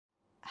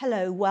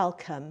Hello,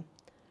 welcome.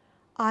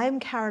 I am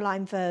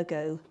Caroline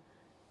Virgo,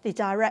 the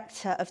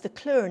Director of the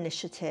Clewer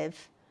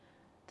Initiative,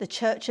 the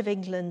Church of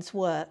England's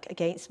work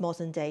against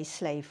modern-day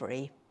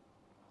slavery.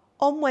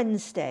 On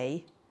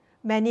Wednesday,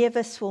 many of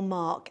us will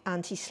mark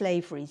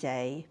Anti-Slavery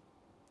Day.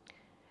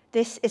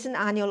 This is an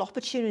annual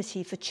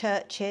opportunity for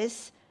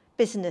churches,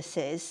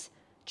 businesses,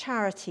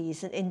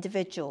 charities and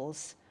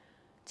individuals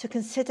to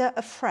consider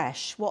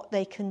afresh what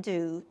they can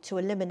do to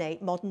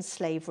eliminate modern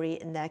slavery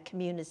in their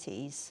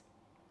communities.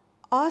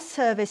 Our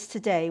service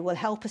today will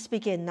help us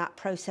begin that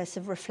process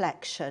of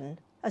reflection,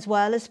 as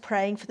well as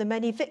praying for the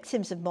many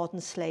victims of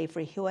modern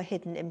slavery who are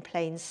hidden in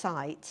plain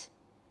sight.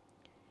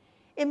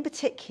 In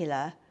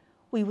particular,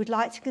 we would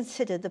like to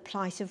consider the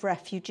plight of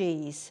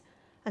refugees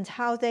and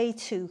how they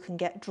too can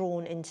get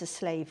drawn into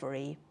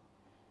slavery.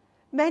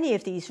 Many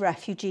of these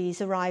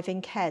refugees arrive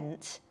in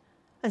Kent,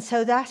 and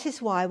so that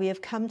is why we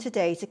have come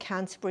today to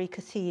Canterbury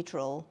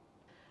Cathedral.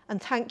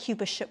 And thank you,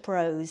 Bishop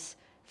Rose,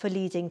 for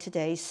leading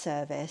today's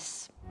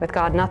service. With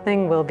God,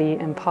 nothing will be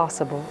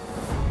impossible.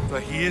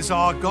 For He is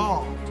our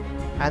God.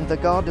 And the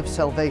God of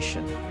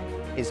salvation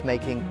is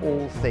making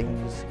all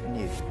things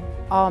new.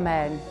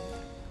 Amen.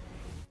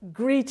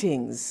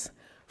 Greetings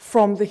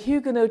from the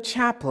Huguenot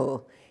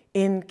Chapel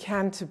in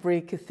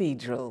Canterbury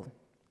Cathedral.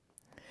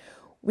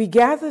 We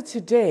gather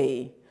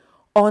today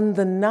on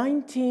the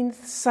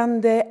 19th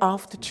Sunday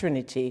after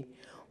Trinity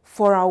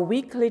for our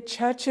weekly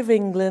Church of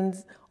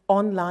England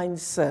online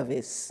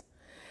service,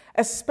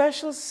 a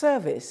special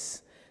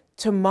service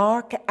to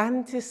mark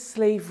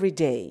Anti-Slavery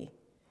Day.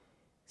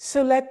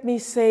 So let me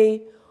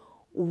say,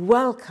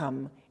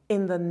 welcome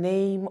in the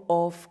name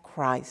of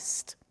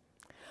Christ.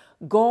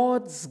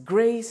 God's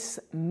grace,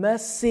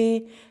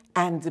 mercy,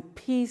 and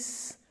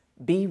peace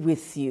be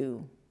with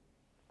you.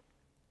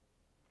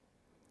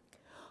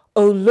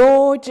 O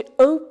Lord,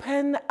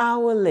 open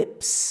our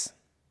lips,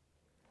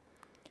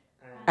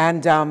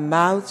 and our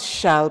mouth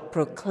shall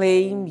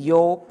proclaim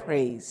your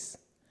praise.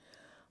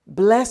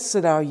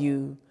 Blessed are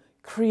you,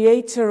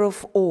 Creator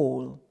of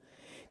all.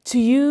 To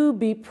you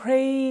be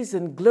praise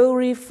and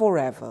glory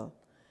forever.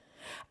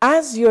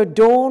 As your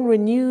dawn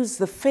renews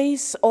the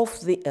face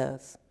of the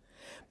earth,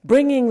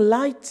 bringing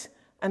light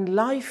and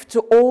life to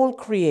all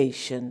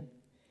creation,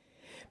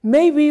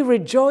 may we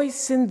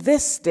rejoice in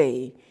this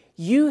day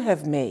you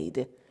have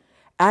made,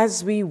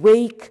 as we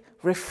wake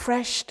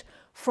refreshed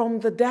from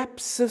the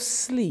depths of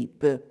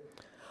sleep.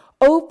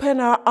 Open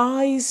our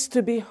eyes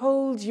to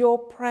behold your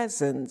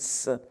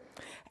presence,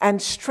 and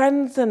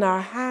strengthen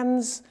our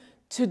hands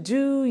to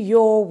do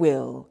your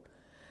will,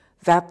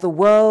 that the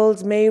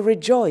world may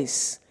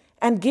rejoice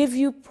and give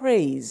you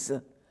praise.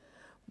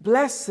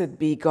 Blessed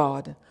be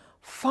God,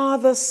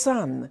 Father,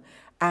 Son,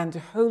 and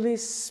Holy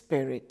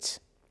Spirit.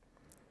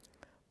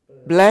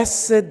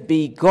 Blessed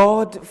be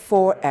God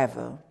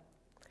forever.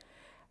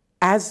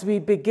 As we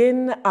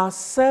begin our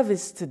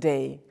service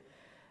today,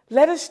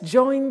 let us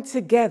join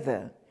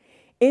together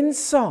in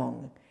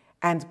song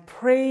and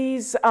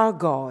praise our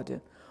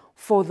God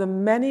for the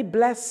many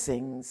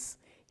blessings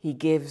He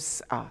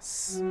gives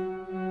us.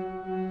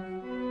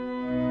 Thank you.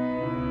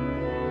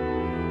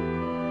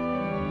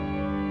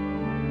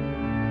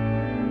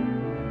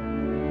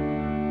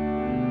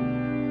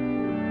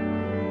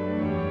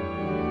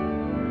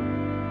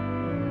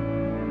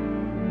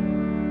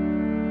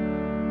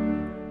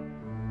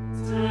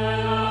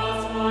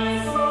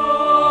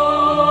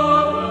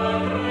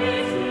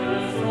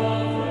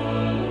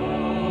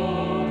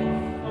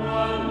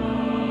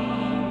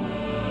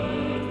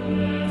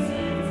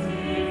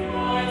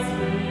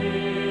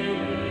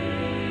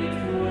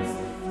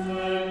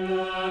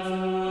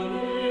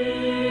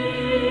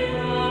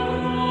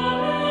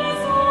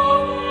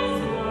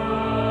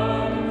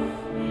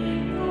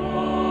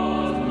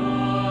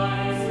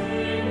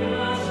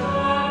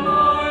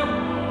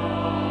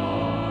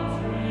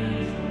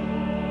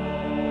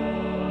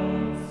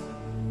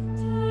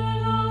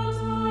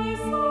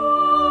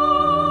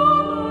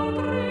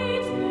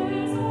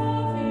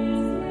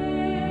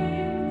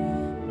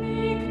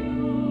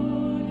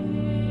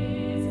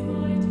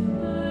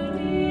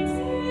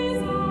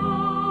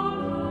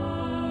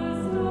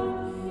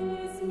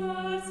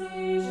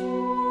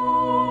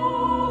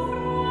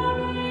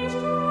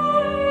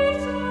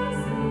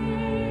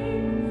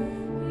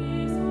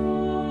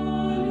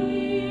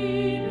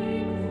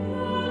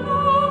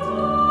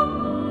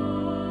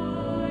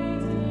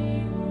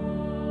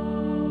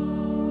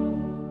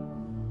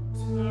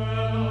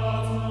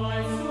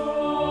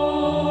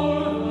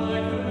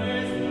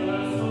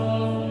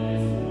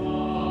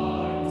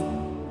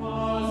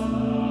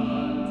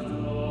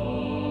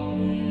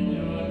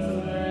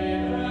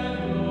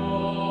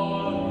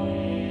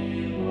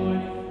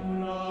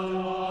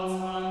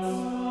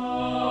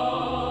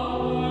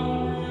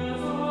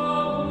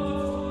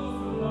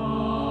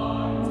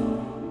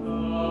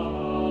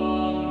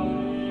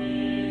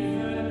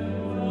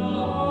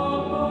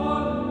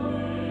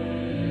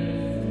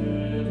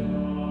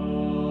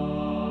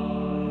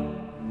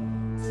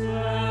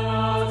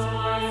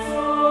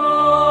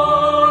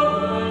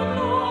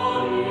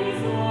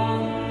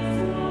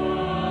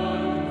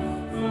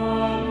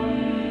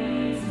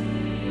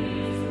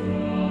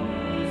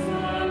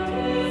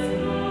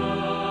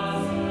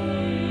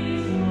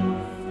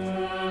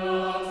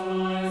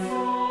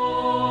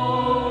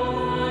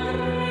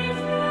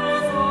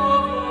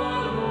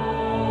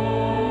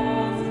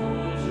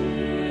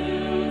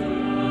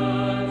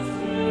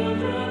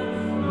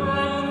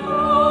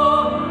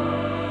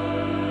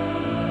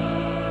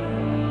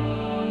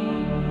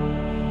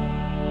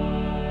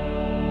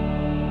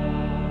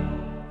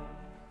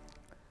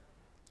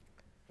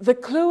 The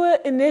Clewer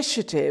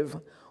Initiative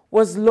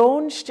was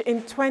launched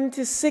in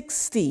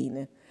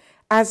 2016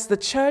 as the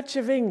Church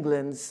of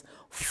England's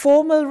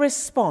formal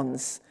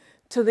response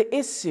to the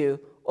issue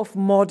of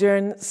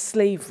modern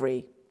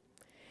slavery.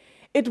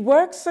 It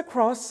works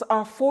across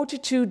our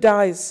 42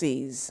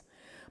 dioceses,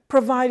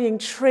 providing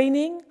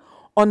training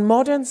on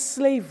modern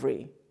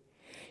slavery,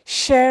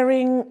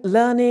 sharing,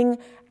 learning,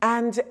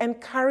 and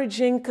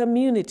encouraging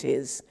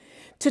communities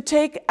to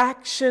take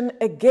action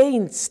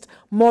against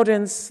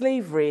modern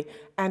slavery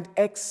and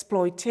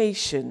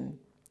exploitation.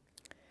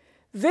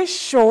 This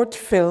short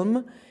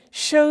film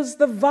shows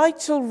the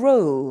vital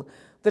role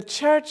the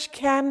Church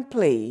can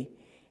play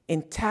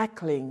in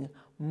tackling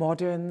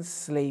modern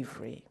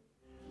slavery.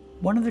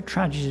 One of the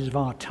tragedies of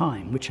our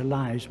time, which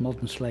allows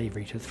modern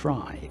slavery to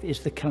thrive, is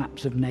the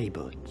collapse of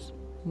neighbourhoods.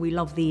 We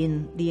love the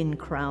in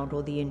crowd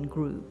or the in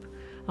group,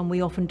 and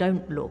we often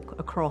don't look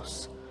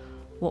across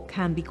what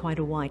can be quite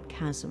a wide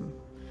chasm.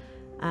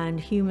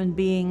 And human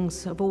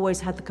beings have always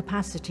had the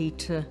capacity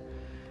to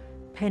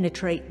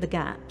penetrate the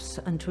gaps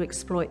and to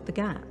exploit the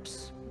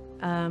gaps.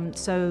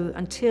 So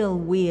until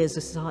we as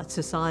a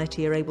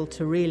society are able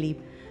to really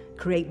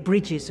create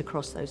bridges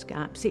across those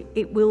gaps,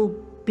 it will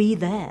be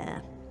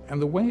there. And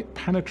the way it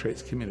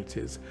penetrates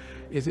communities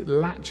is it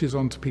latches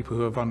onto people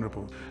who are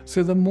vulnerable.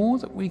 So the more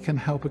that we can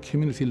help a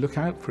community look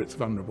out for its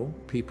vulnerable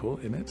people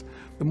in it,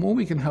 the more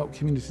we can help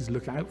communities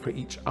look out for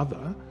each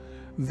other,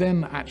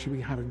 then actually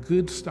we have a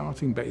good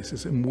starting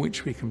basis in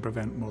which we can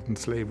prevent modern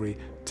slavery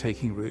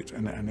taking root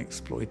and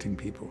exploiting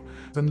people.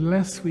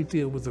 Unless we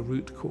deal with the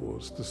root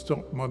cause to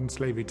stop modern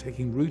slavery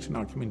taking root in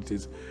our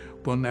communities,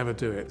 we'll never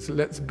do it. So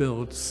let's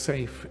build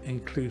safe,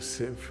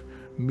 inclusive,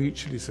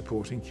 mutually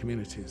supporting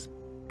communities.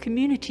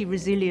 Community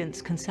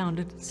resilience can sound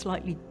a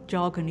slightly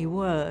jargony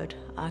word.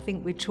 I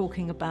think we're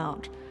talking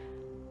about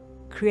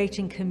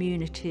creating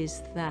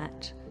communities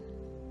that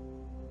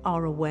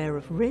are aware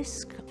of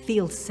risk,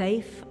 feel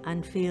safe,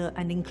 and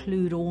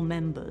include all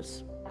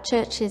members.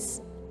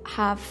 Churches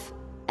have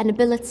an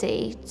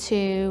ability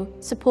to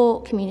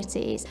support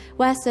communities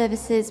where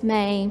services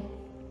may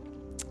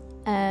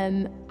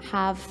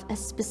have a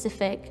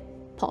specific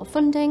pot of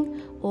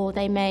funding, or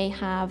they may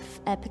have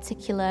a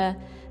particular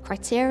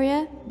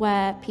criteria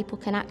where people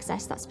can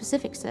access that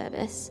specific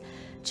service.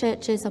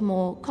 Churches are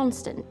more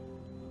constant.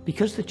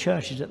 Because the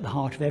church is at the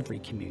heart of every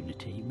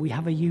community, we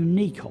have a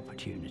unique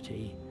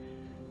opportunity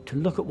to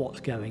look at what's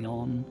going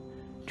on,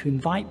 to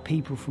invite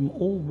people from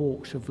all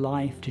walks of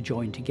life to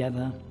join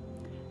together,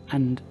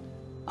 and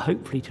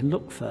hopefully to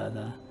look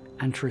further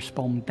and to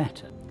respond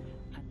better.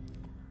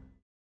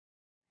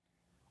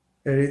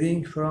 A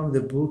reading from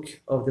the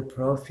book of the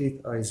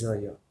prophet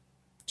Isaiah,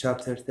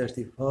 chapter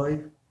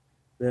 35,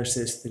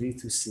 verses 3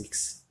 to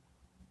 6.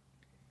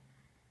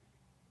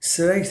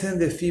 Strengthen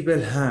the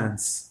feeble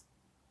hands,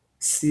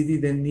 steady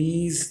the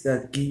knees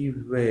that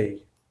give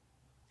way.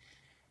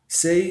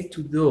 Say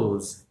to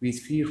those with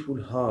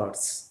fearful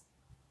hearts,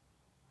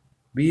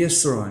 be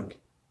strong,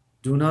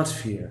 do not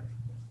fear.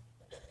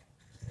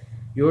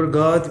 Your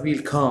God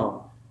will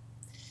come.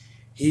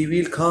 He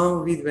will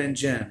come with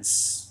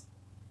vengeance,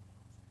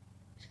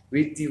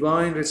 with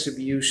divine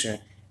retribution.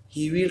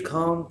 He will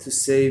come to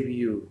save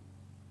you.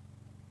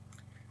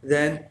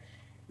 Then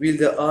will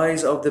the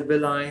eyes of the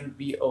blind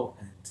be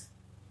opened,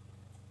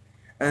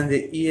 and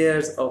the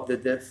ears of the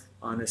deaf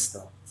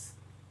unstopped.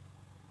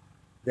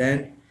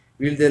 Then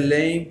will the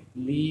lame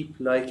leap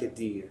like a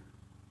deer,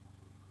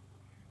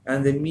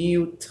 and the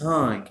mute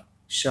tongue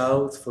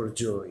shout for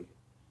joy.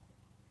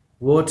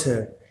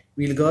 Water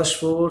will gush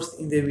forth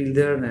in the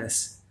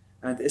wilderness,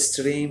 and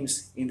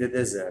streams in the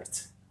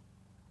desert.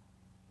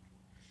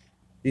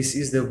 This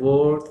is the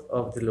word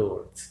of the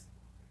Lord.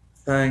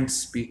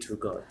 Thanks be to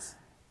God.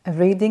 A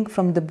reading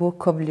from the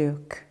book of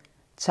Luke,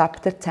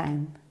 chapter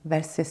 10,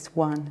 verses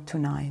 1 to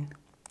 9.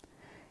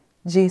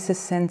 Jesus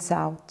sends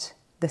out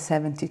the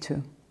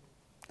 72.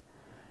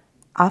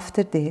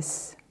 After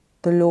this,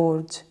 the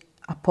Lord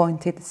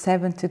appointed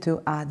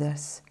 72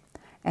 others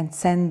and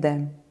sent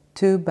them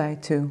 2 by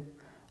 2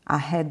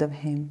 ahead of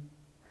him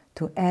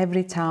to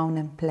every town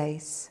and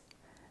place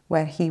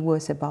where he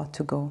was about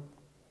to go.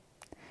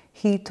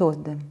 He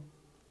told them,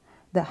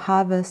 "The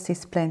harvest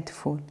is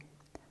plentiful,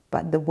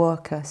 but the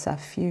workers are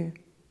few.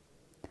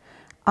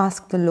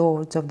 Ask the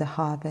Lord of the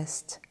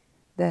harvest,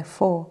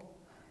 therefore,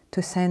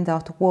 to send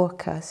out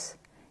workers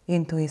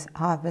into his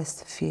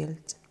harvest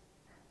field.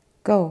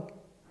 Go,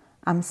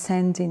 I'm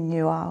sending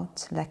you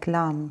out like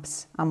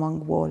lambs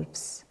among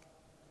wolves.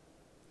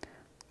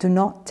 Do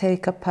not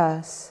take a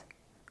purse,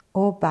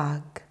 or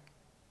bag,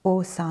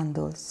 or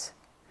sandals,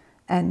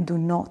 and do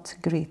not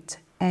greet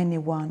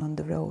anyone on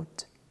the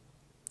road.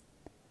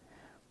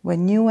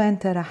 When you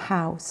enter a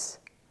house,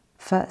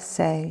 first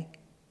say,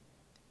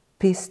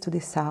 'Peace to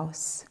this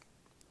house.'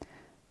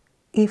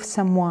 If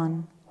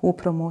someone who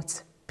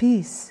promotes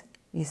peace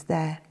is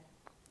there,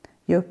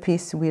 your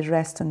peace will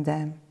rest on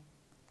them.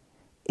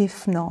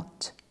 If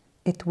not,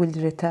 it will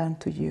return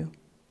to you.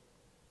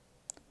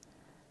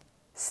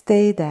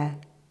 Stay there,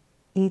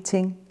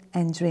 eating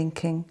and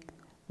drinking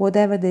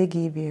whatever they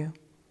give you,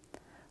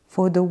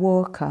 for the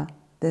worker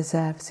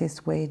deserves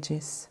his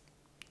wages.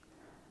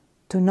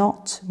 Do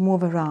not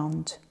move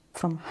around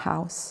from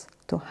house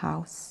to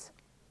house.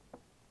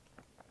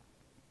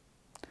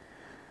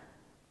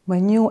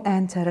 When you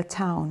enter a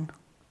town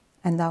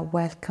and are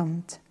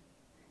welcomed,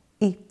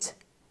 eat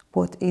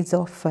what is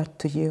offered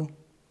to you.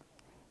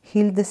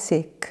 Heal the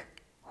sick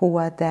who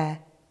are there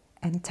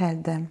and tell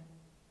them,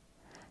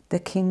 the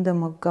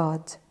kingdom of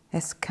God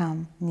has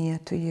come near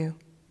to you.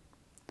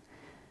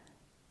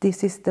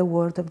 This is the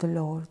word of the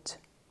Lord.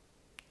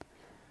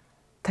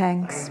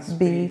 Thanks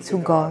be to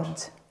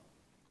God.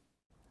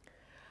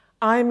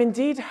 I am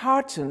indeed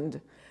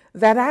heartened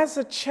that as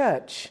a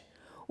church,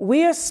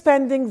 we are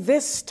spending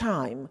this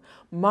time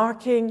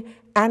marking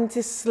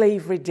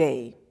Anti-Slavery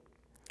Day.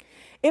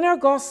 In our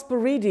Gospel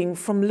reading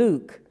from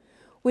Luke,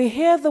 we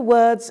hear the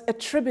words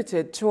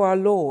attributed to our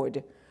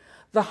Lord,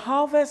 "The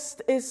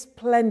harvest is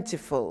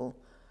plentiful,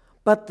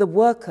 but the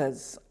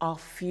workers are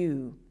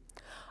few.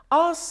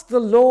 Ask the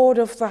Lord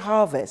of the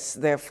harvest,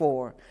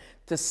 therefore,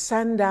 to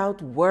send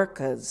out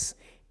workers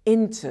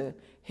into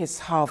his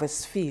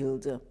harvest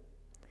field."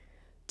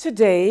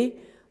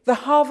 Today,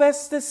 the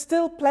harvest is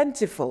still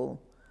plentiful.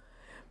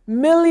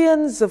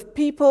 Millions of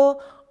people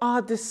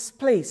are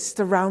displaced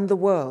around the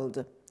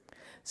world.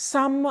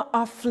 Some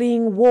are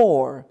fleeing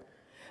war,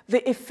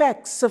 the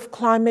effects of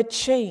climate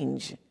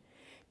change,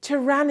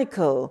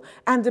 tyrannical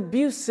and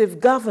abusive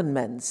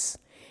governments,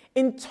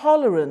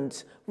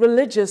 intolerant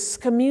religious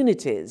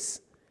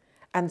communities,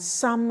 and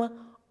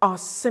some are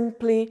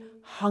simply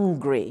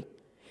hungry,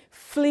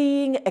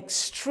 fleeing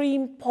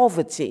extreme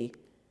poverty,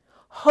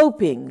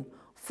 hoping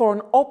for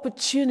an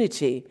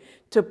opportunity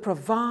to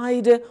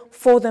provide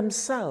for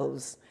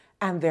themselves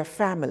and their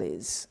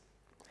families.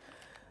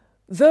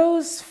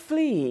 Those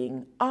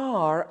fleeing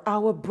are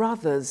our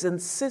brothers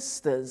and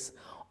sisters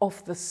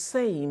of the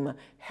same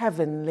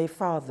Heavenly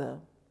Father.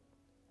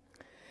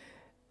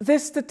 The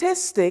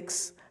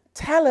statistics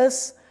tell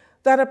us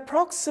that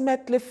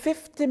approximately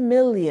 50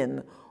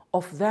 million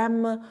of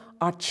them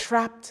are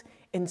trapped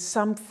in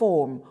some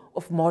form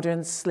of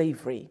modern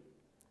slavery.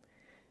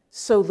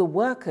 So the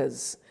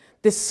workers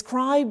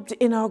described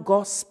in our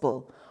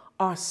gospel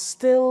are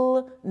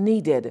still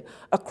needed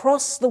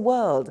across the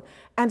world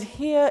and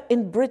here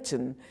in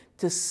Britain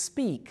to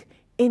speak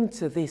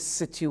into these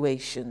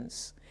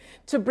situations,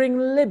 to bring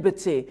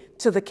liberty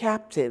to the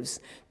captives,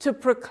 to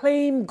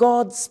proclaim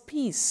God's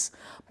peace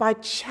by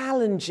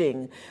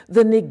challenging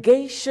the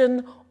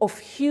negation of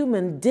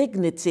human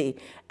dignity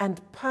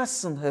and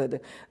personhood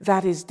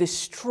that is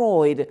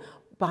destroyed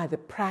by the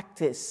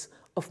practice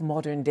of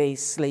modern-day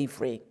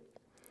slavery.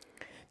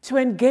 To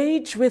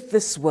engage with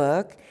this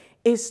work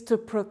is to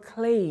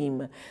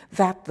proclaim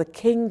that the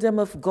kingdom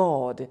of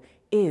God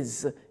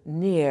is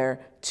near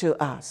to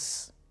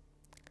us.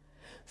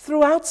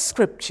 Throughout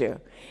Scripture,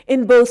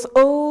 in both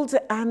Old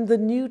and the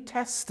New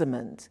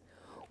Testament,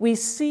 we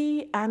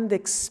see and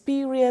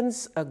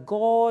experience a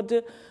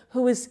God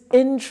who is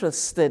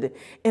interested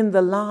in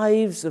the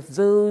lives of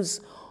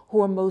those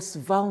who are most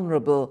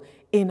vulnerable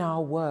in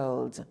our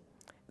world,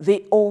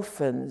 the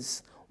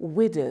orphans,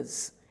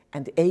 widows,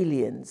 and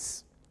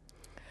aliens.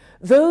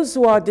 Those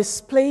who are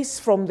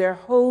displaced from their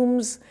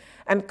homes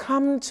and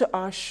come to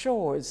our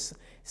shores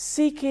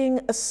seeking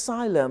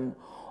asylum,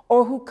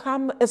 or who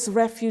come as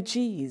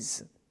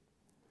refugees.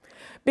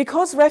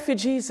 Because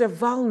refugees are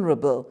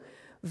vulnerable,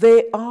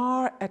 they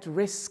are at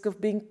risk of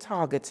being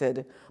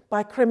targeted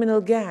by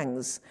criminal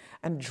gangs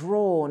and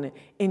drawn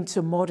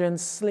into modern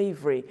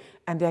slavery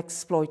and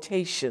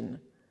exploitation.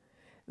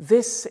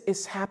 This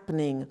is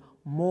happening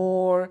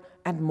more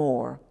and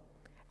more,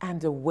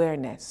 and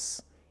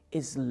awareness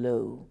is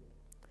low.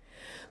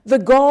 The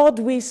God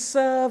we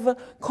serve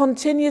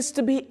continues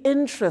to be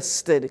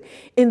interested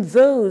in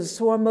those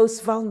who are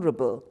most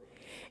vulnerable.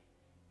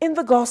 In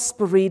the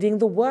gospel reading,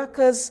 the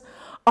workers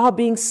are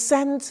being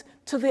sent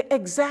to the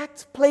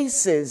exact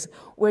places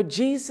where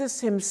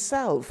Jesus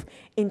himself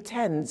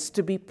intends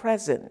to be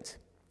present.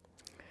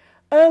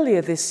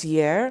 Earlier this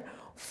year,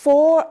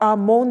 for our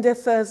Maundy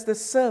Thursday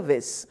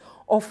service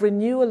of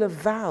renewal of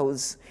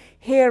vows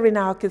here in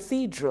our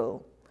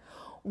cathedral,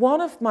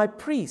 one of my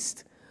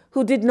priests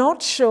who did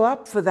not show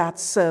up for that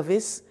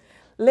service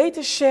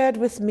later shared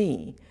with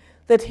me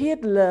that he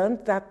had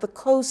learned that the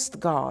Coast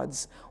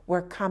Guards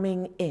were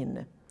coming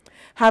in,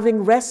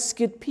 having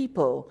rescued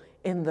people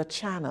in the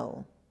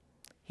Channel.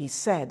 He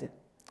said,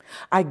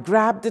 "I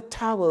grabbed the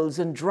towels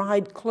and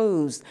dried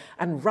clothes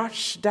and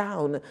rushed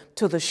down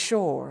to the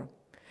shore.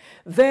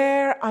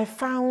 There I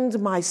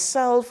found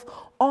myself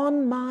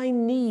on my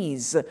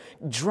knees,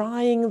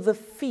 drying the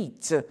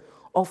feet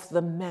of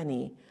the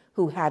many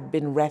who had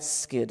been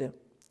rescued."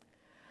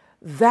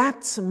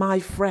 That, my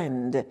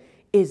friend,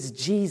 is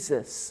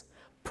Jesus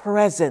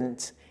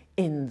present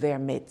in their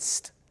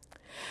midst.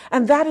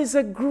 And that is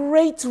a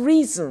great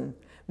reason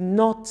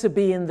not to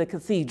be in the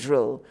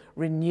cathedral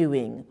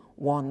renewing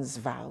one's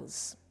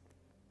vows.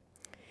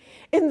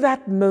 In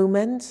that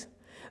moment,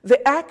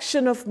 the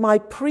action of my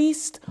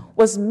priest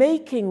was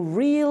making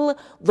real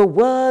the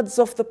words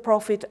of the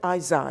prophet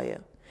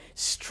Isaiah.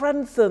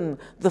 Strengthen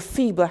the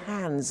feeble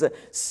hands,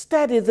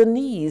 steady the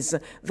knees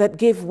that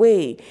give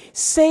way.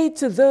 Say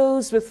to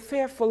those with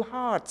fearful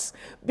hearts,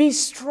 be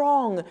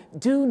strong,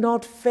 do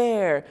not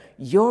fear,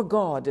 your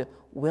God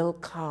will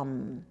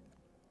come.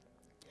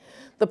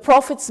 The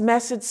prophet's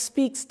message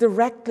speaks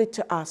directly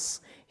to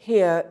us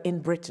here in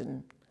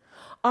Britain.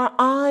 Our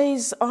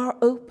eyes are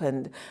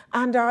opened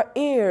and our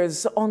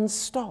ears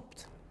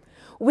unstopped.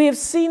 We have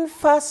seen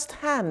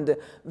firsthand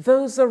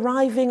those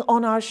arriving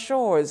on our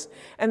shores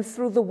and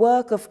through the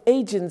work of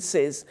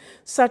agencies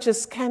such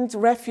as Kent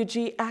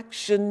Refugee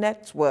Action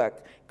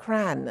Network,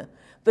 CRAN,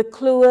 the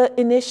Clewer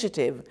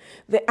Initiative,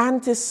 the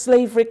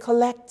Anti-Slavery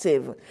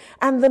Collective,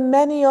 and the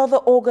many other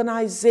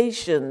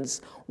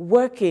organizations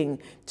working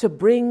to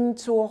bring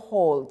to a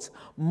halt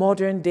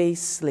modern-day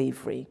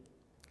slavery.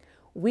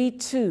 We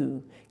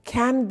too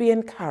can be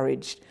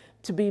encouraged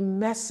to be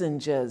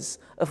messengers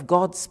of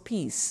God's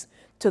peace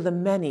to the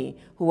many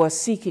who are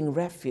seeking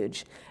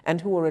refuge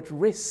and who are at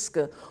risk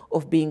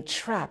of being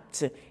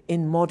trapped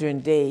in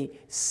modern-day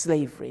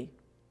slavery.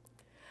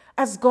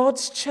 As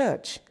God's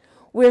church,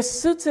 we're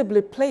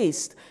suitably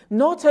placed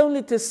not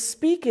only to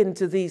speak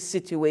into these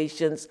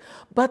situations,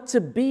 but to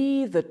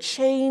be the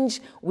change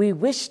we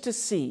wish to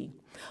see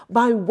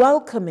by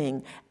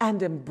welcoming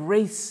and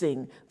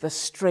embracing the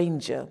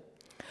stranger,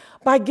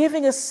 by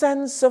giving a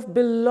sense of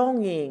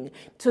belonging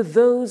to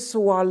those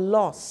who are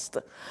lost,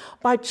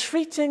 by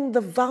treating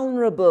the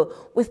vulnerable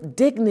with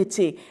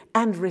dignity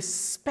and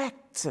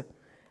respect,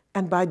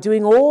 and by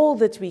doing all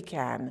that we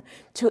can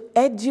to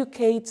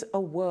educate a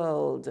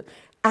world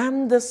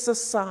and a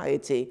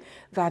society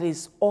that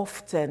is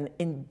often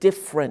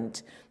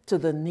indifferent to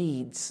the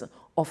needs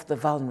of the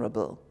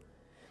vulnerable,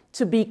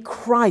 to be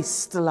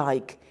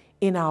Christ-like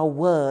in our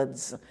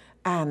words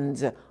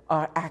and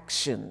our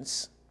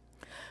actions.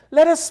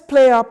 Let us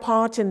play our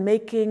part in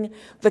making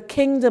the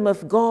kingdom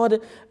of God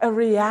a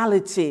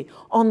reality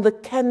on the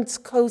Kent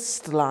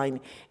coastline,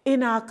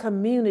 in our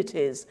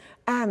communities,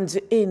 and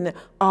in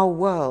our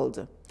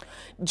world.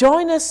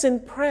 Join us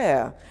in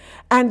prayer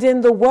and in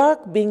the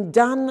work being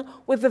done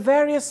with the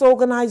various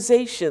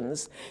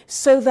organizations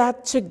so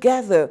that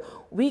together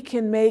we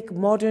can make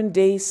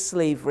modern-day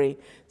slavery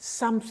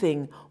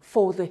something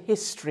for the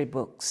history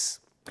books.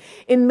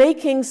 In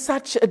making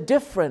such a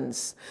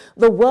difference,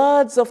 the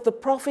words of the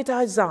prophet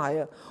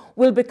Isaiah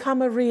will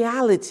become a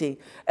reality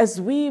as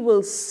we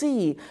will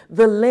see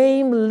the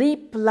lame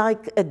leap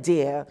like a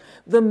deer,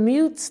 the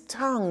mute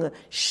tongue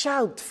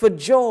shout for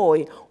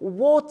joy,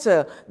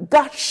 water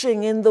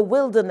gushing in the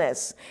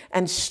wilderness,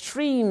 and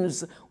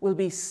streams will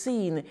be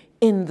seen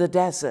in the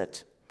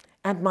desert.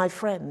 And my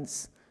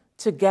friends,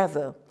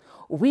 together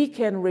we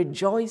can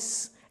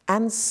rejoice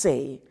and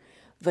say,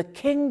 the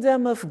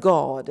kingdom of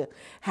God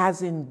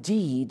has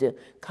indeed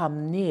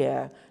come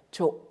near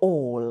to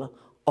all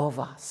of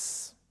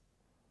us.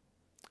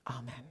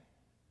 Amen.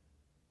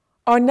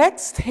 Our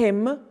next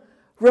hymn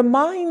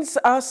reminds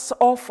us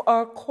of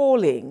our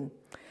calling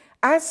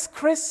as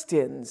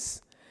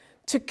Christians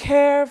to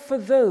care for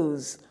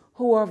those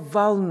who are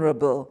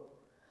vulnerable.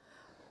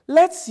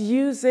 Let's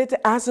use it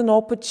as an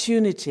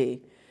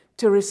opportunity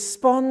to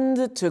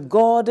respond to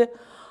God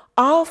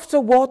after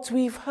what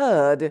we've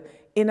heard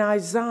in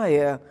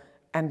Isaiah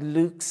and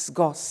Luke's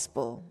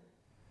Gospel.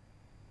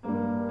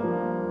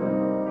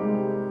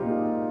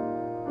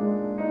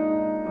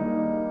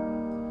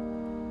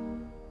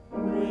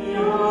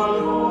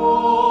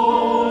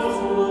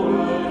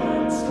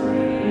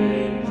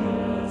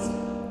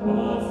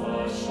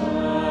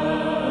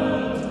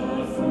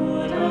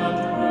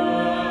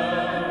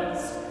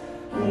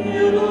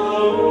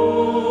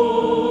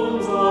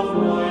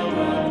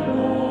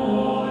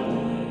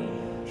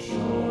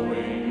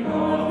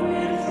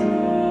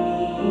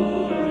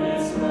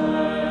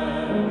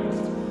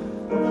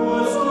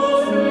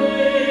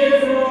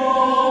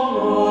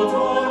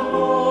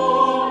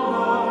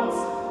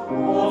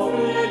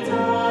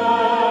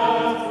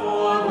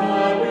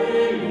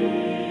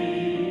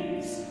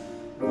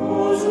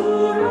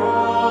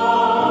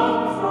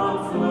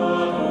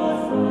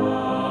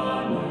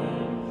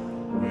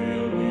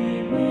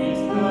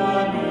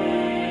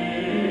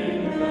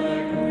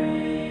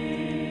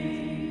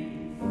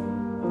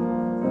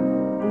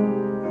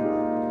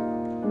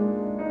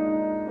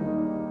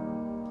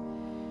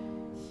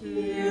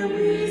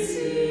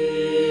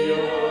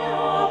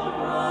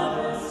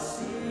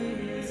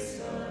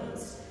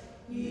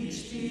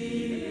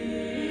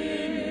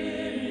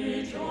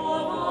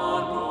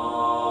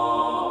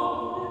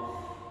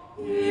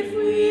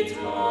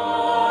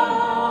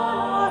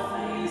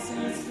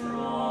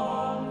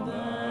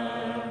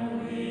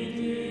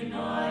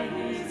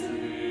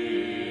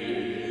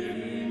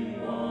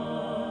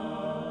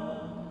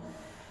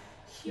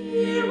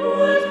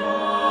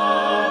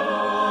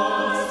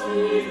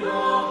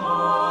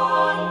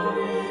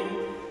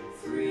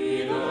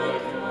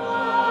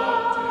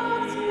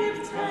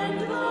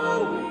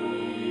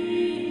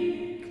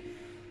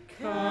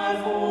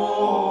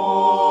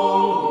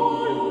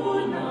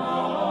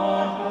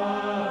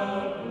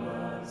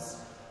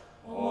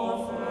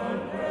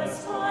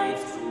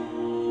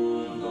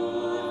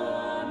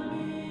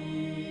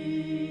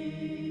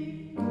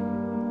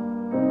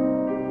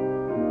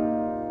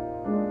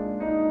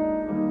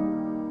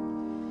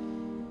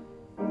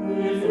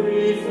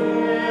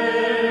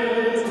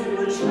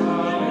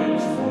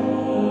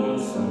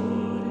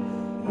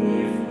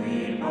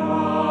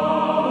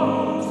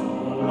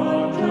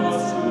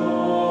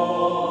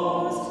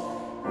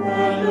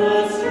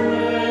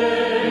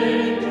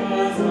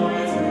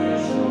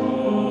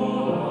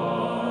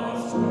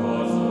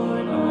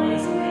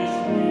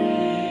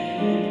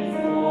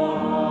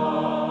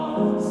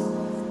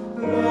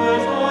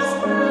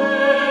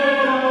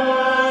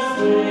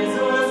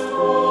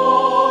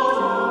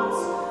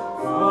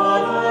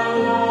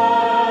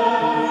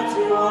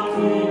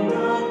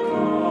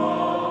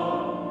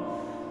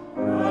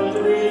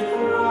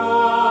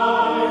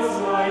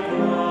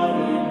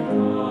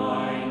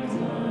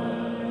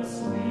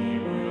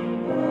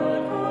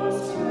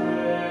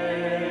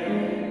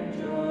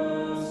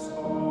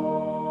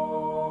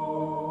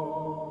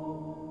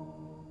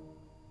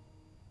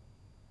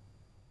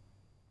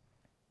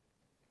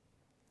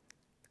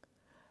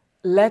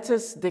 Let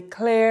us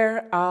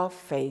declare our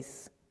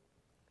faith.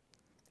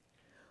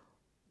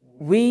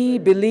 We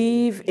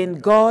believe in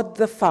God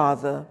the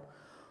Father,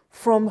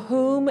 from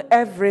whom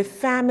every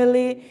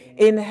family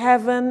in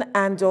heaven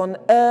and on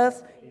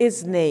earth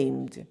is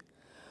named.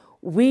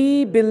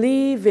 We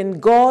believe in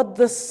God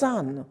the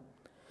Son,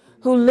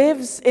 who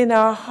lives in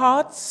our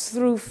hearts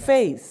through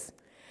faith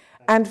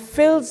and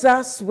fills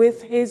us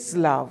with his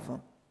love.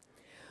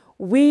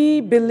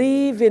 We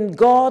believe in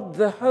God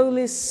the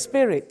Holy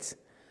Spirit,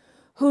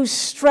 who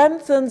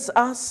strengthens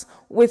us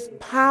with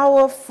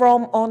power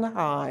from on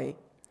high.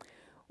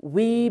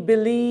 We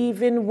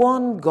believe in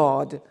one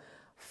God,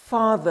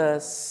 Father,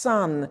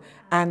 Son,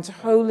 and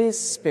Holy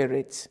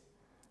Spirit.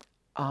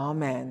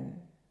 Amen.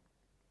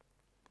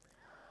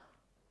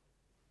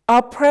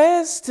 Our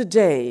prayers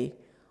today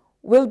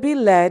will be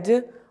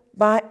led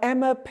by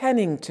Emma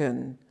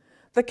Pennington,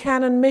 the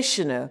Canon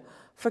Missioner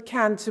for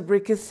Canterbury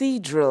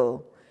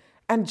Cathedral,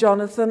 and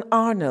Jonathan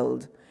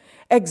Arnold,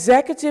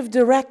 Executive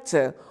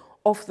Director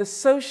of the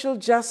Social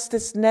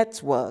Justice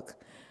Network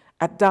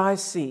at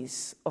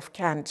Diocese of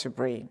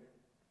Canterbury.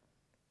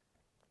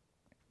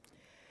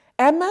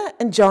 Emma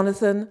and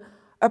Jonathan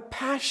are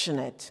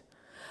passionate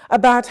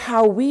about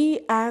how we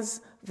as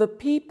the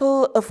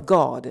people of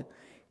God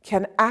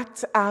can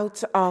act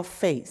out our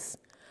faith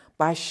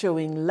by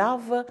showing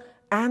love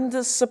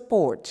and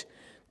support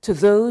to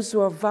those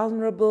who are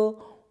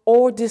vulnerable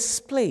or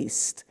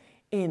displaced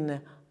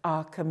in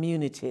our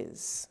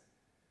communities.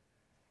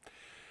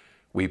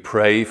 We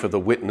pray for the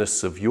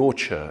witness of your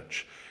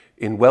church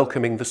in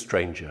welcoming the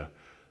stranger,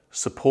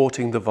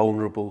 supporting the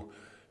vulnerable,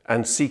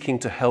 and seeking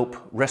to help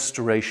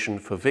restoration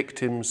for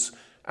victims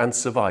and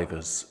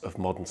survivors of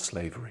modern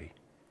slavery.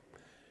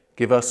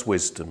 Give us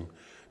wisdom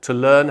to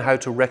learn how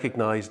to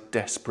recognize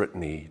desperate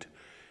need,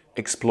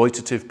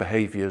 exploitative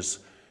behaviors,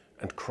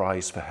 and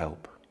cries for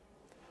help.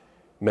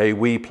 May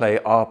we play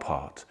our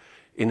part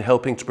in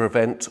helping to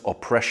prevent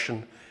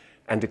oppression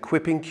and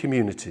equipping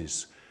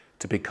communities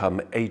to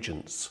become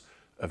agents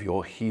of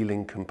your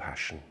healing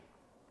compassion.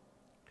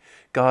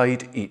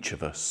 Guide each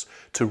of us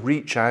to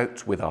reach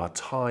out with our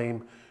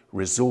time,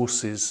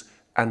 resources,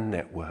 and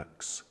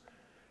networks.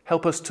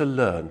 Help us to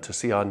learn to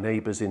see our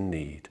neighbours in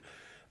need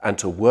and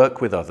to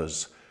work with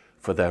others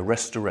for their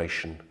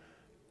restoration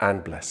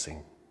and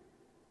blessing.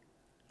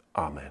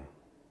 Amen.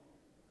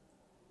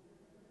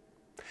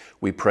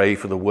 We pray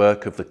for the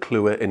work of the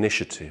Clewer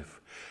Initiative,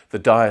 the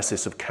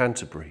Diocese of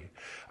Canterbury,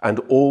 and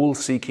all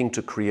seeking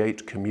to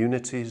create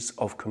communities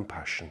of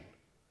compassion.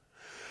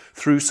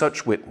 Through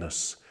such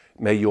witness,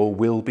 may your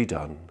will be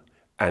done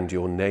and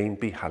your name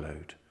be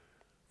hallowed.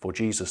 For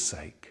Jesus'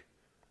 sake.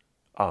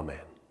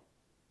 Amen.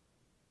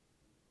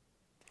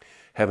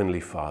 Heavenly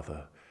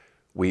Father,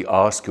 we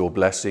ask your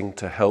blessing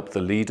to help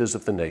the leaders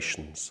of the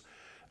nations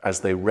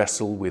as they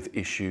wrestle with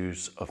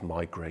issues of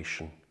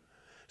migration,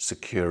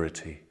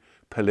 security,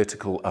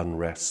 political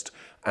unrest,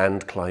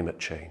 and climate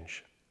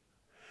change.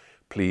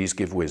 Please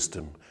give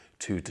wisdom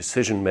to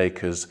decision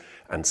makers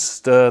and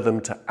stir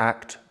them to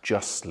act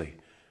justly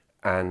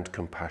and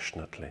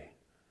compassionately.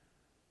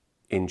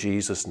 In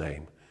Jesus'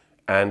 name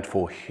and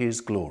for his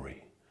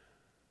glory.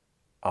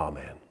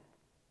 Amen.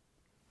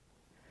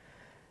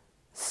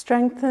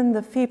 Strengthen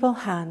the feeble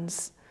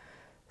hands,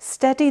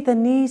 steady the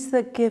knees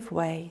that give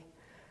way.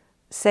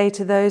 Say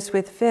to those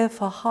with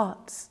fearful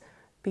hearts,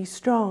 be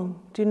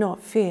strong, do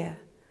not fear.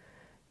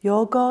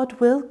 Your God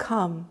will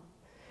come.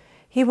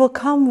 He will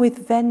come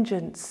with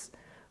vengeance,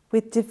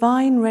 with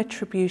divine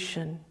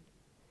retribution.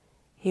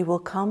 He will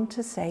come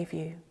to save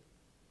you.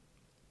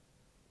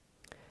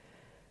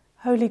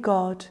 Holy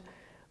God,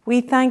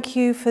 we thank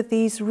you for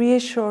these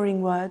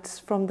reassuring words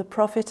from the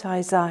prophet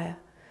Isaiah,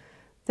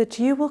 that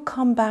you will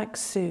come back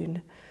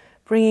soon,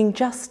 bringing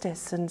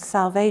justice and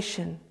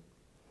salvation.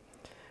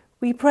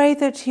 We pray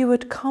that you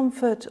would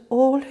comfort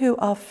all who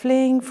are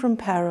fleeing from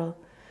peril,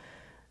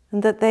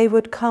 and that they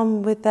would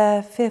come with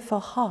their fearful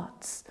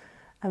hearts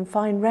and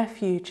find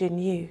refuge in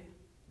you.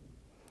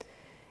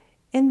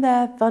 In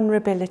their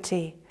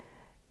vulnerability,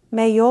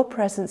 may your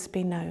presence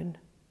be known,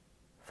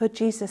 for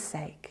Jesus'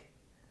 sake.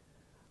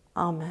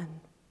 Amen.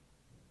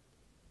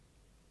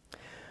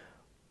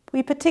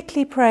 We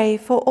particularly pray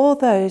for all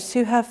those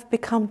who have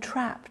become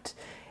trapped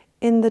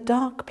in the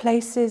dark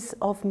places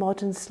of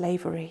modern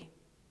slavery.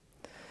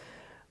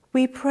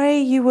 We pray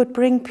you would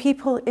bring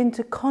people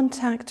into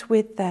contact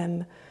with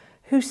them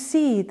who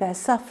see their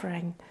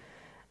suffering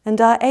and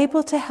are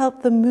able to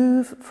help them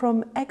move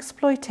from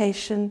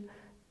exploitation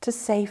to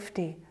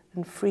safety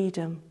and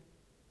freedom.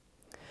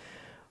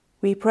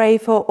 We pray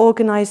for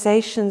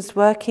organisations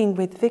working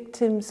with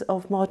victims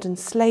of modern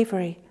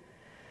slavery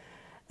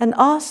and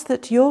ask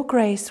that your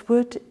grace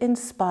would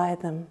inspire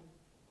them.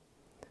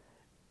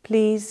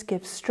 Please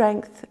give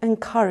strength and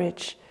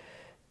courage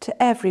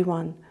to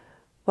everyone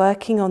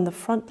working on the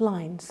front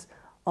lines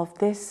of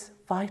this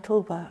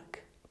vital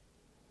work.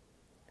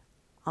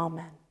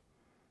 Amen.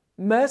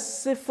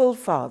 Merciful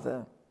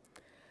Father,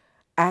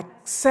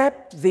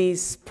 accept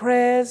these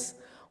prayers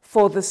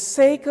for the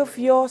sake of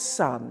your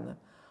Son,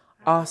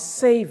 our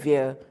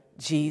Saviour,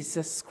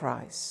 Jesus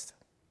Christ.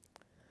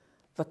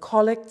 The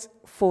collect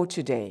for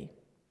today.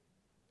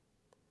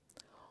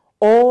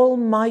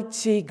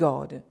 Almighty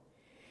God,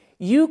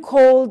 you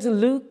called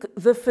Luke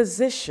the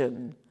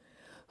physician,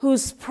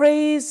 whose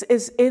praise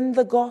is in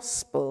the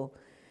gospel,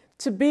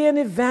 to be an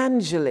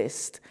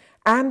evangelist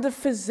and a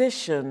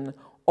physician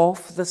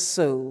of the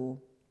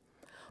soul.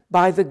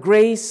 By the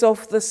grace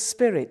of the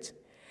Spirit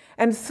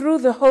and through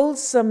the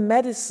wholesome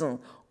medicine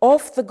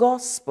of the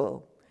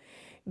gospel,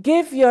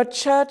 give your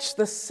church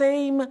the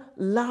same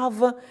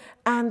love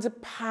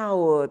and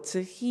power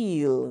to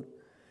heal.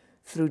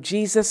 Through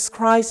Jesus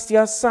Christ,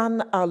 your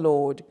Son, our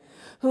Lord,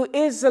 who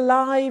is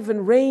alive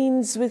and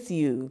reigns with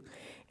you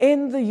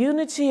in the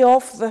unity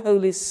of the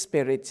Holy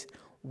Spirit,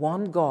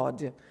 one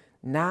God,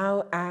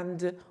 now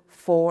and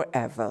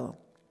forever.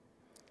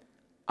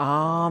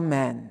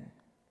 Amen.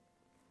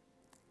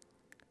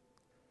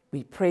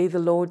 We pray the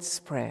Lord's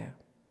Prayer.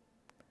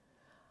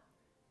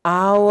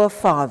 Our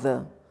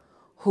Father,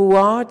 who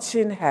art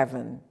in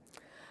heaven,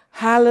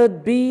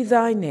 hallowed be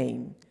thy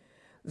name.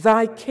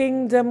 Thy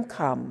kingdom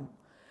come,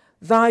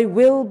 thy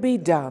will be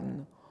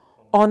done,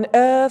 on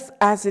earth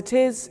as it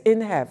is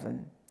in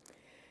heaven.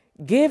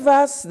 Give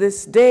us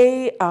this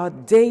day our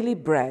daily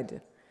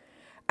bread,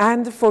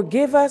 and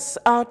forgive us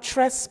our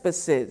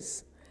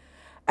trespasses,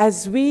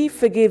 as we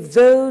forgive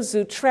those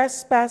who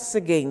trespass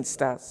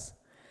against us.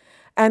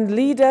 And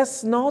lead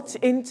us not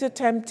into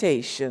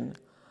temptation,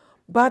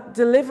 but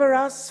deliver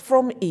us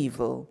from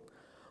evil.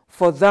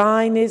 For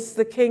thine is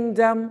the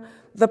kingdom,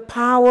 the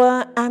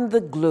power, and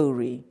the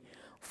glory,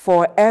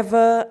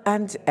 forever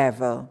and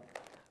ever.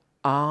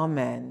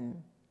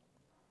 Amen.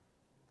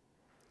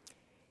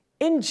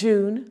 In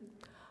June,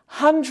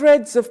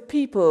 hundreds of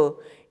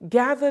people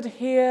gathered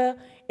here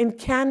in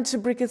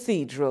Canterbury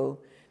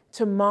Cathedral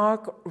to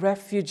mark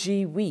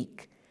Refugee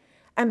Week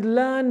and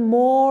learn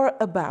more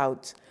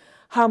about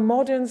how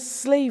modern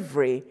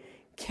slavery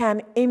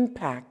can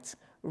impact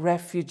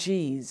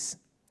refugees.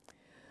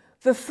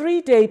 The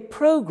three-day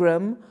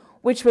program,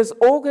 which was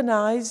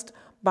organized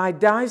by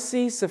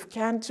Diocese of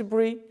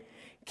Canterbury,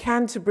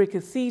 Canterbury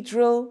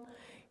Cathedral,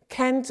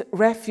 Kent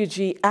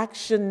Refugee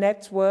Action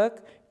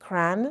Network,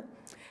 CRAN,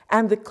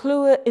 and the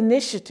Clewer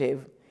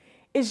Initiative,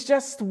 is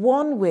just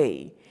one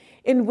way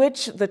in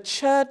which the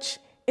church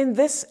in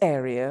this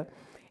area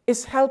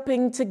is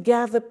helping to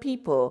gather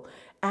people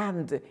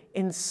and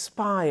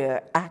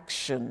inspire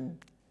action.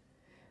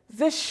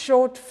 This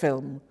short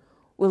film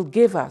will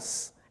give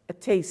us a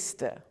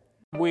taster.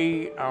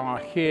 We are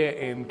here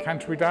in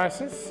Canterbury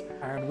Diocese,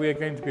 and we are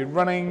going to be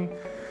running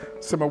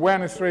some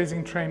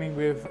awareness-raising training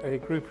with a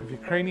group of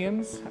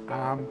Ukrainians,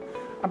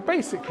 and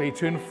basically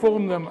to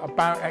inform them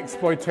about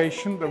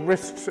exploitation, the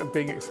risks of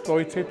being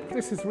exploited.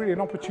 This is really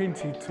an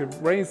opportunity to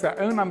raise their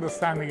own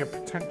understanding of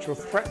potential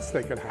threats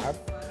they could have,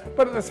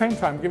 but at the same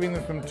time giving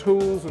them some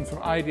tools and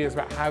some ideas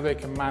about how they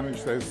can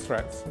manage those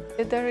threats.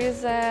 There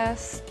is a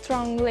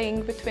strong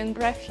link between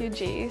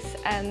refugees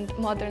and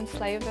modern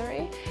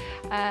slavery.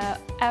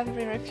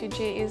 Every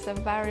refugee is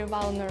very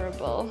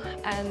vulnerable,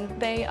 and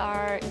they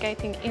are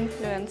getting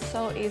influenced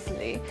so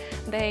easily.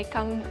 They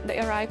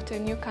arrive to a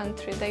new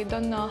country, they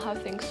don't know how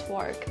things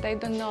work, they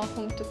don't know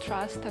whom to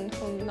trust and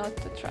whom not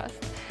to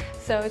trust.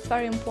 So it's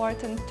very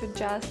important to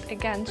just,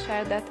 again,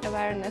 share that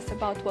awareness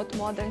about what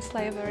modern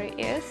slavery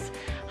is,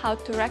 how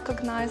to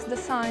recognize the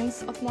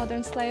signs of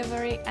modern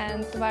slavery,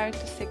 and where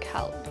to seek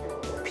help.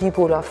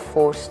 People are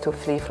forced to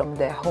flee from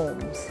their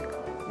homes,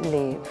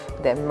 leave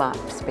their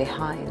maps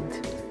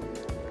behind.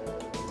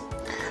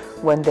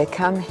 When they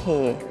come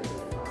here,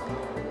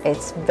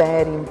 it's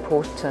very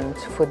important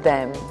for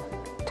them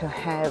to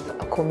have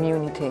a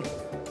community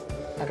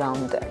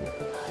around them,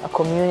 a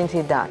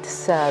community that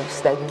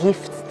serves, that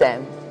gifts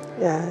them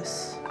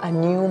a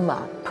new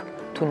map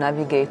to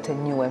navigate a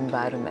new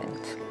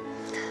environment.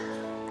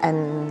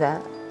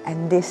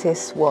 And this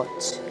is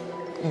what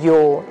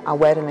your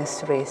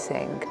awareness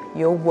raising,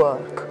 your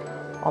work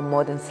on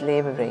modern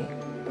slavery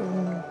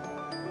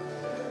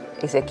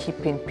is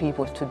keeping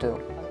people to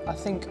do. I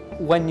think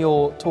when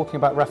you're talking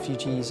about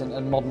refugees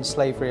and modern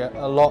slavery,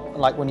 a lot,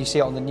 like when you see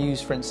it on the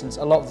news, for instance,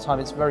 a lot of the time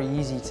it's very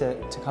easy to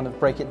kind of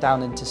break it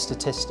down into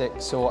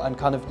statistics, and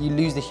kind of you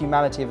lose the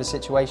humanity of a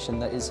situation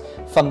that is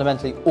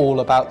fundamentally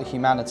all about the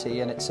humanity,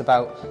 and it's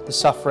about the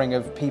suffering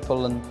of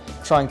people and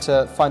trying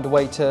to find a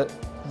way to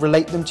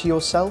relate them to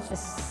yourself. This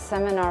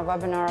seminar,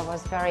 webinar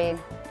was very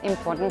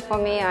important for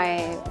me.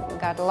 I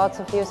got lots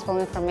of useful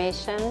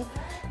information,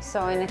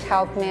 and it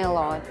helped me a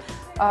lot.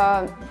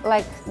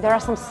 Like there are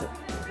some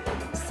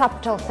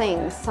subtle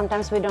things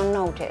sometimes we don't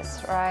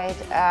notice, right?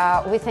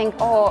 We think,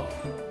 oh,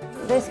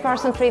 this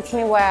person treats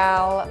me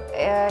well,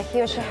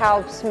 he or she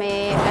helps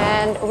me,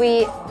 and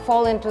we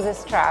fall into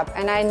this trap.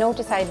 And I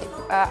noticed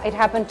it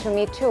happened to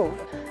me too.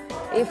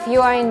 If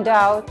you are in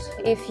doubt,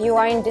 if you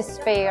are in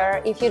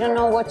despair, if you don't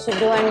know what to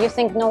do and you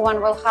think no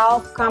one will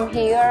help, come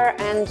here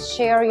and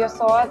share your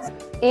thoughts.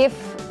 If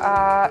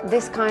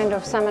this kind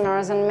of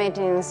seminars and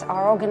meetings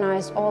are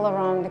organized all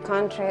around the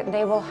country,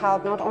 they will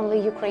help not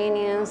only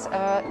Ukrainians,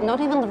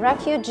 not even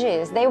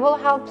refugees, they will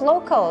help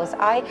locals.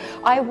 I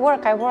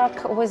work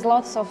with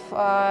lots of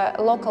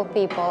local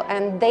people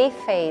and they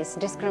face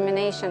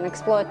discrimination,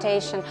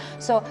 exploitation.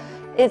 So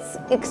it's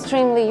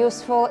extremely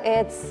useful,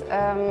 it's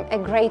a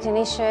great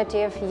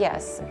initiative,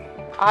 yes.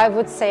 I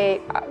would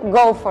say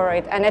go for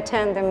it and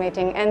attend the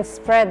meeting and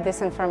spread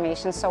this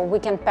information so we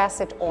can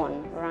pass it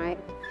on, right?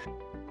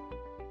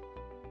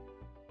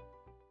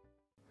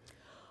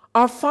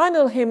 Our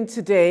final hymn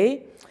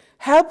today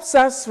helps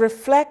us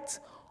reflect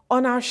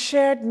on our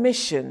shared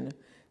mission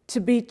to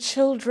be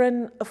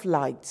children of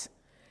light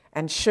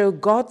and show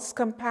God's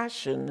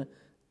compassion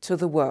to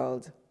the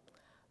world.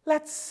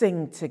 Let's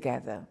sing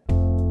together.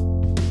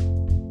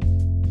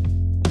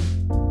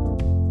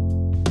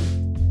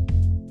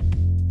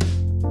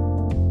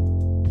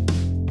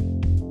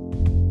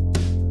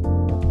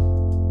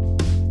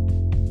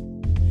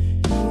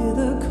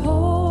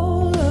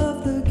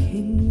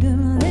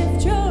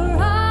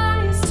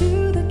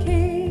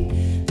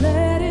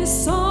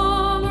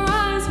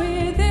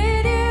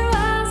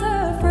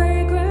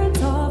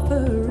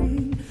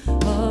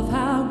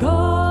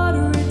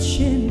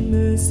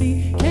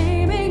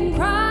 Came in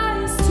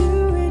Christ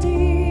to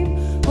redeem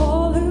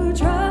all who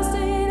trust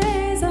in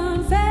His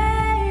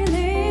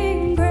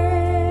unfailing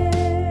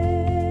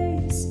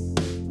grace.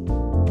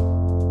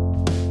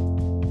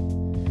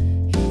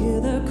 Hear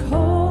the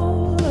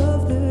call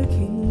of the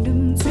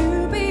kingdom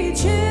to be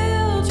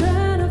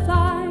children of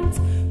light,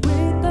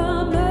 with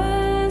the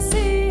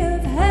mercy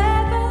of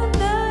heaven,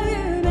 the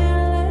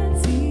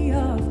humility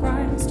of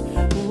Christ,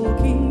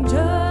 walking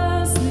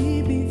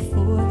justly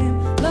before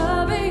Him,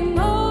 loving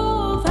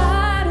all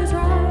that is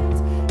right,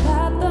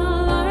 that the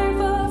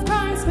life of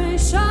Christ may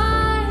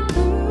shine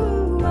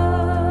through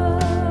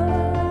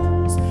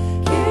us.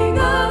 King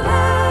of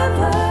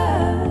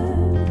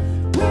heaven,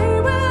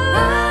 we will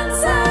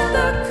answer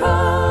the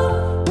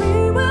call,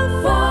 we will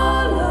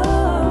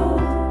follow,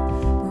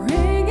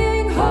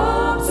 bringing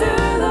hope to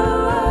the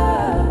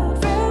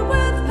world, filled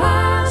with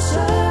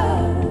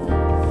passion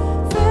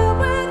to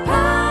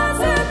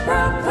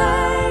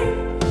proclaim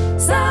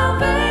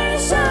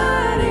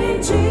salvation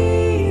in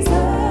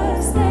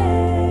Jesus'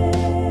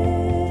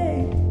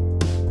 name.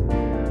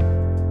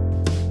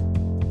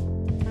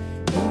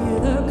 Hear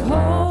the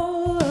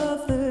call of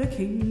the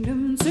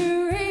kingdom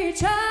to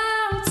reach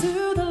out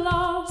to the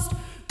lost,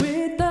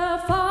 with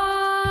the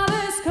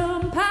Father's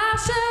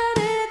compassion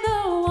in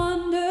the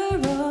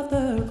wonder of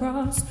the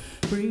cross,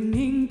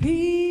 bringing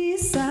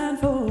peace and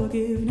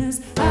forgiveness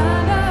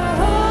and a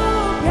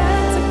hope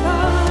yet to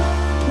come.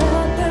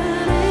 Let the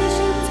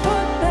nations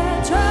put their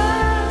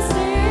trust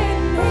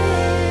in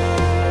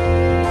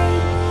Him.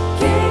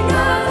 King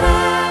of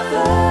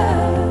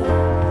heaven,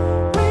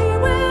 we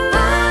will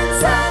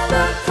answer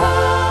the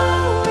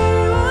call, we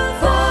will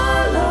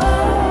follow,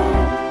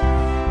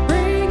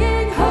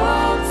 bringing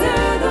hope to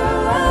the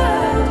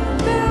world,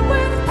 filled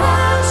with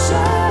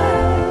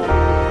passion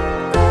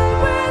to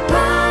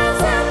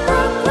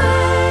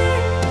proclaim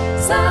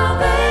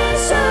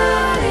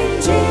salvation in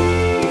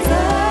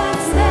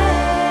Jesus'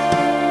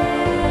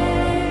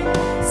 name.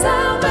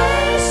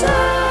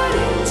 Salvation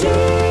in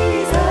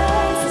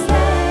Jesus'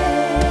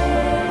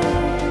 name.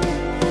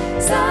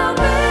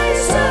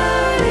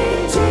 Salvation in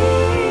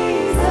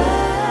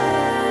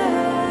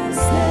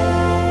Jesus' name.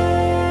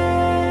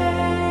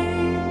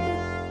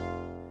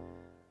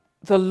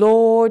 The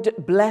Lord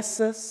bless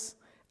us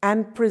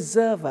and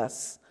preserve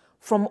us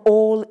from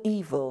all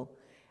evil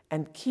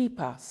and keep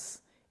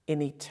us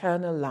in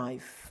eternal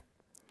life.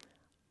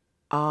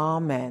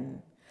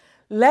 Amen.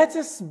 Let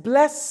us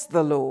bless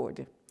the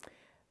Lord.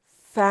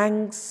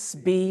 Thanks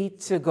be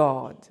to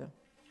God.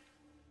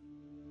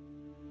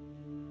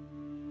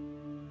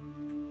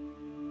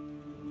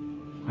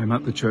 I'm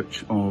at the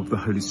Church of the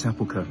Holy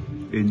Sepulchre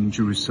in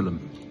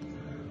Jerusalem.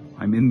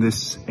 I'm in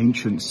this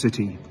ancient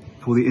city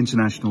for the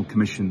International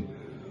Commission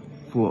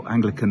for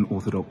Anglican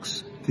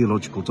Orthodox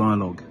Theological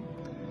Dialogue.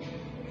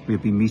 We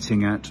have been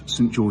meeting at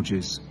St.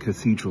 George's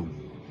Cathedral.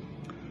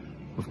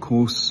 Of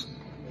course,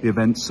 the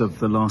events of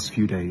the last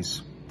few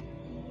days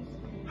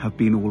have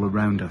been all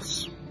around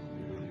us.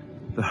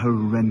 The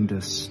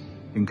horrendous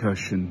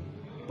incursion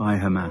by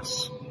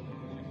Hamas,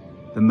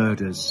 the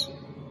murders,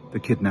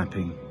 the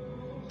kidnapping,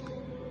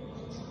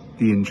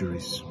 the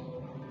injuries.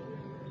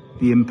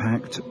 The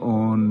impact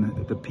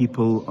on the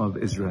people of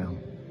Israel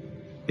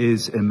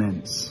is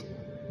immense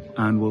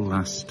and will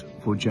last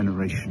for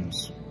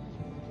generations.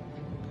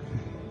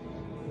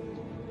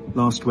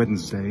 Last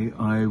Wednesday,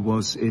 I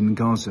was in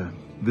Gaza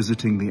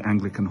visiting the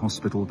Anglican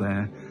hospital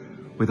there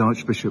with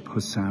Archbishop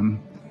Hussam,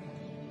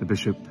 the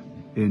bishop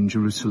in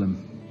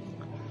Jerusalem.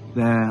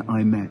 There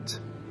I met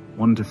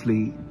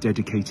wonderfully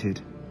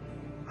dedicated,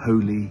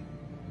 holy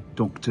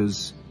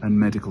doctors and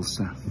medical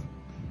staff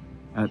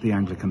at the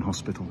Anglican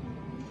hospital.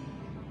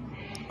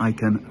 I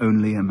can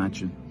only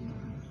imagine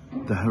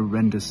the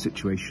horrendous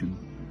situation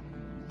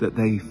that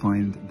they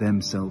find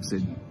themselves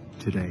in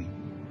today.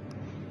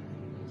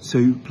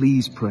 So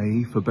please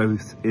pray for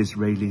both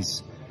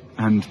Israelis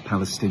and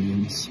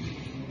Palestinians.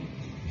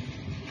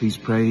 Please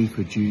pray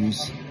for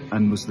Jews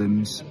and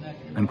Muslims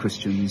and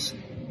Christians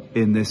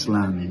in this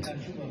land,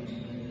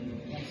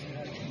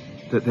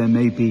 that there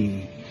may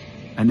be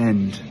an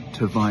end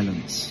to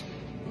violence,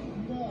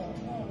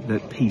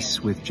 that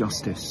peace with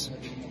justice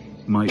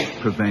might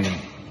prevail.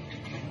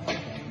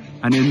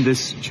 And in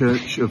this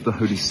Church of the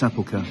Holy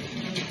Sepulchre,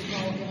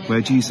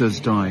 where Jesus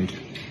died,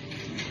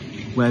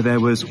 where there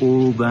was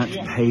all that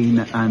pain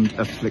and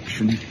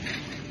affliction,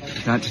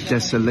 that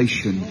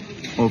desolation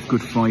of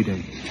Good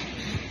Friday,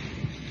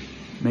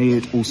 may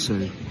it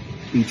also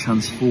be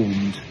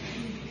transformed,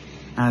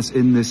 as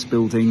in this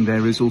building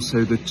there is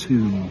also the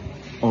tomb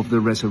of the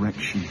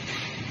resurrection,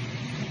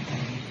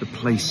 the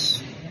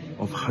place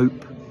of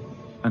hope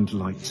and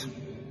light.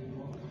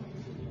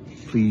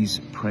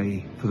 Please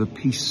pray for the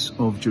peace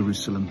of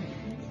Jerusalem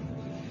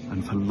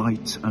and for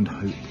light and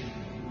hope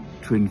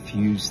to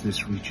infuse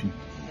this region.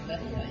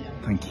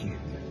 Thank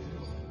you.